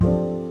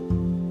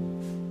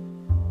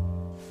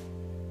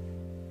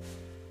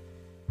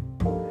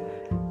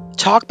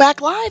Talkback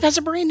Live has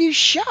a brand new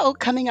show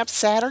coming up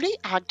Saturday,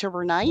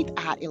 October 9th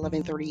at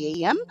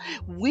 11:30 a.m.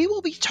 We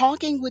will be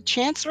talking with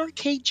Chancellor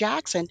K.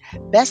 Jackson,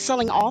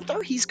 best-selling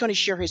author. He's going to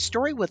share his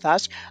story with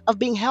us of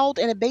being held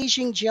in a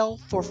Beijing jail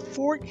for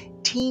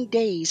 14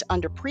 days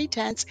under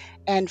pretense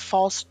and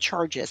false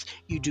charges.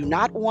 You do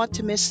not want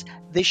to miss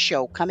this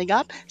show coming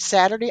up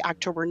Saturday,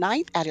 October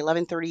 9th at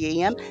 11:30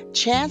 a.m.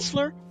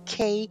 Chancellor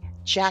K.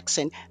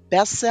 Jackson,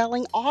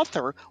 best-selling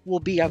author, will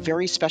be a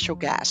very special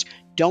guest.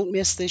 Don't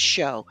miss this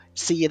show.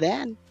 See you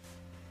then.